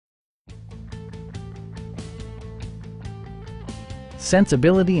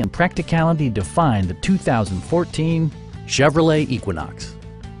Sensibility and practicality define the 2014 Chevrolet Equinox.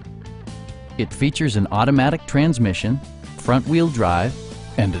 It features an automatic transmission, front-wheel drive,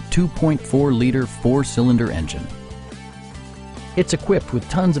 and a 2.4-liter four-cylinder engine. It's equipped with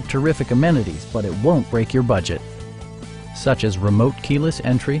tons of terrific amenities, but it won't break your budget, such as remote keyless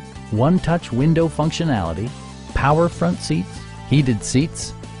entry, one-touch window functionality, power front seats, heated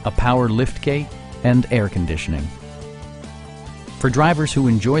seats, a power liftgate, and air conditioning. For drivers who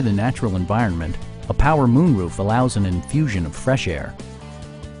enjoy the natural environment, a power moonroof allows an infusion of fresh air.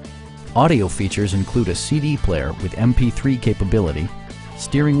 Audio features include a CD player with MP3 capability,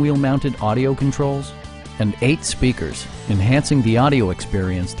 steering wheel mounted audio controls, and 8 speakers, enhancing the audio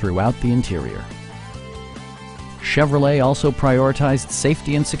experience throughout the interior. Chevrolet also prioritized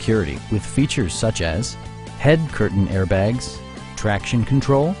safety and security with features such as head curtain airbags, traction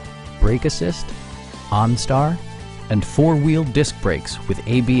control, brake assist, OnStar, and 4-wheel disc brakes with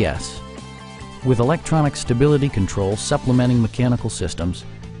ABS. With electronic stability control supplementing mechanical systems,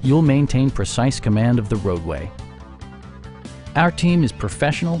 you'll maintain precise command of the roadway. Our team is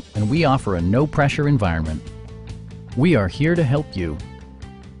professional and we offer a no-pressure environment. We are here to help you.